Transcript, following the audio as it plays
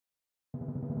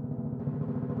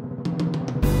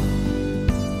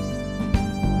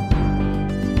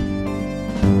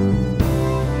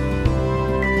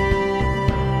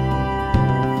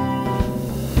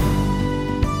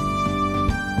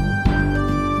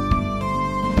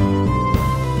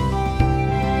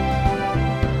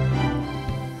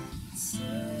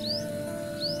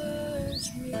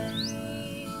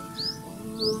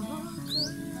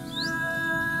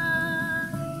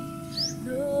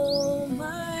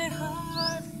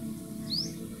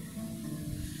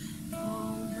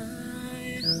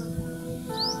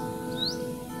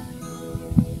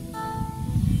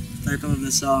title of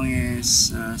the song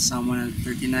is Psalm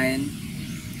 139.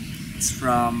 It's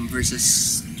from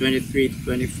verses 23 to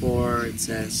 24. It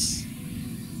says,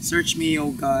 "Search me,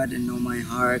 O God, and know my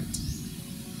heart.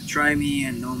 Try me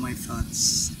and know my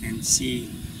thoughts, and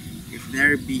see if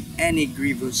there be any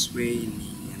grievous way in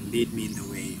me, and lead me in the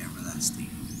way everlasting."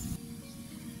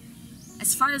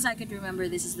 As far as I could remember,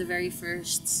 this is the very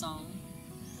first song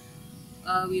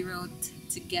we wrote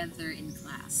together in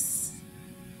class.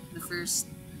 The first,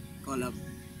 Collab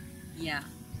yeah.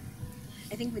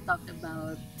 I think we talked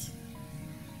about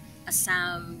a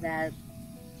psalm that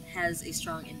has a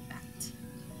strong impact.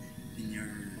 in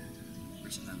your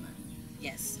personal life.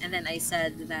 Yes. And then I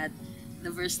said that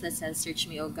the verse that says, "Search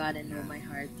me, O God, and know my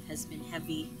heart," has been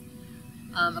heavy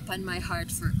upon my heart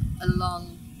for a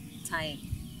long time.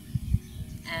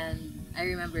 And I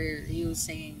remember you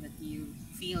saying that you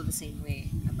feel the same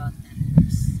way about that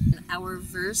verse. And our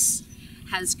verse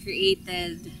has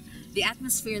created the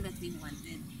atmosphere that we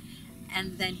wanted.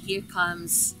 And then here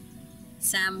comes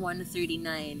Psalm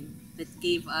 139 that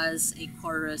gave us a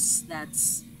chorus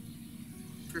that's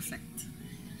perfect.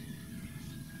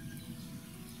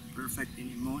 Perfect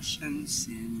in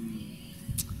emotions, in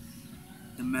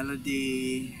the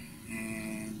melody,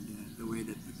 and the way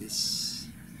that it is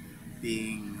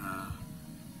being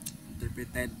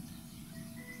interpreted.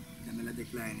 The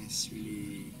melodic line is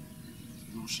really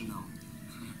emotional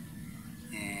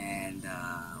and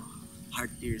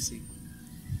heart-piercing.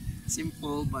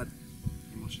 Simple but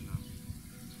emotional.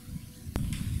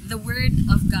 The word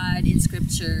of God in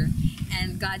scripture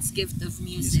and God's gift of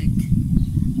music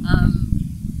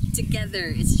together,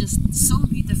 it's just so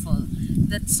beautiful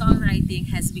that songwriting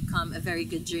has become a very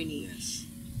good journey. Yes.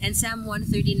 And Psalm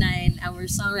 139, our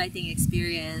songwriting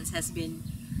experience has been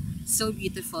so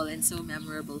beautiful and so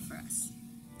memorable for us.